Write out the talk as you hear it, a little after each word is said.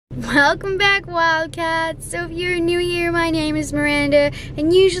Welcome back, Wildcats. So if you're new here, my name is Miranda,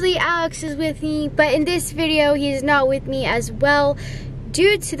 and usually Alex is with me, but in this video he is not with me as well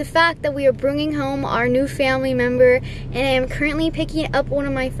due to the fact that we are bringing home our new family member, and I am currently picking up one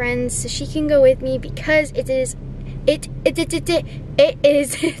of my friends so she can go with me because it is a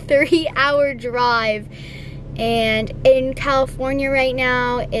 30-hour drive. And in California right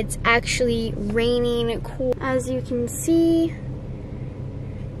now, it's actually raining cool. As you can see,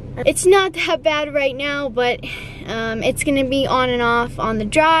 it's not that bad right now, but it's gonna be on and off on the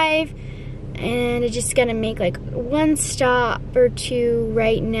drive, and it's just gonna make like one stop or two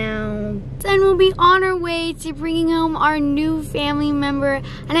right now. Then we'll be on our way to bringing home our new family member,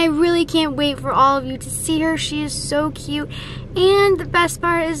 and I really can't wait for all of you to see her. She is so cute, and the best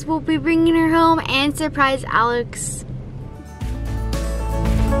part is we'll be bringing her home and surprise Alex.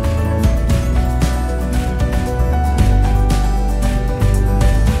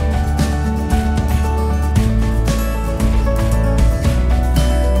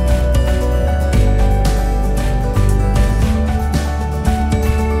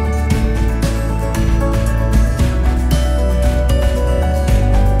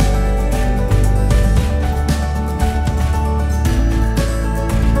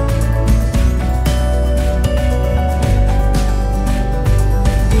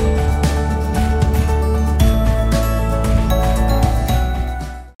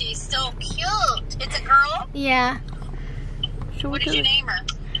 Yeah. So what did you name her?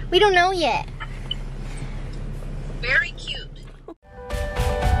 We don't know yet. Very cute.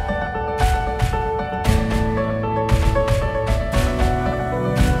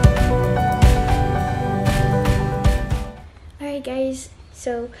 Alright guys,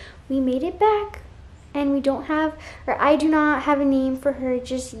 so we made it back, and we don't have, or I do not have a name for her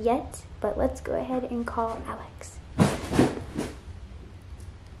just yet, but let's go ahead and call Alex.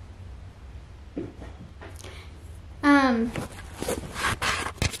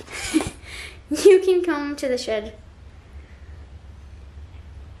 You can come to the shed.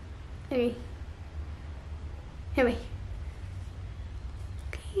 Hey. Okay.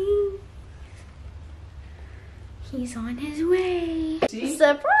 He's on his way. See?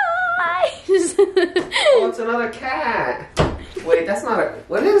 Surprise! Oh, it's another cat. Wait, that's not a,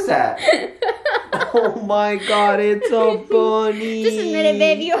 what is that? Oh my god, it's a bunny. Just admit it,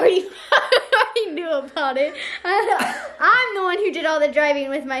 babe. You already knew about it. I'm the one who did all the driving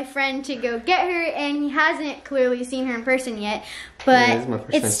with my friend to go get her, and he hasn't clearly seen her in person yet, but Yeah,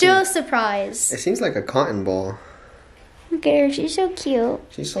 it's still a surprise. It seems like a cotton ball. Look at her. She's so cute.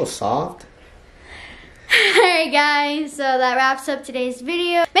 She's so soft. Alright guys, so that wraps up today's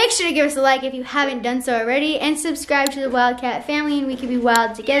video. Make sure to give us a like if you haven't done so already, and subscribe to the Wildcat family, and we can be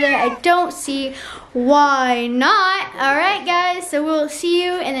wild together. I don't see why not. Alright guys, so we'll see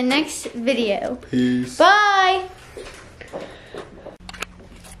you in the next video. Peace. Bye!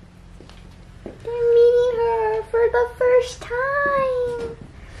 They're meeting her for the first time.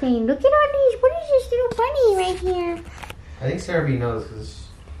 Saying, look at all these, what is this little bunny right here? I think Sarah B knows because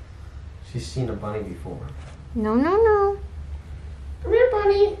she's seen a bunny before. No, no, no. Come here,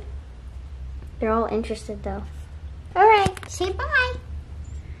 bunny. They're all interested though. Alright, say bye.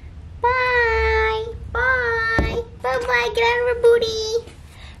 Bye. Bye. Bye-bye. Get out of her booty.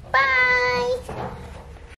 Bye.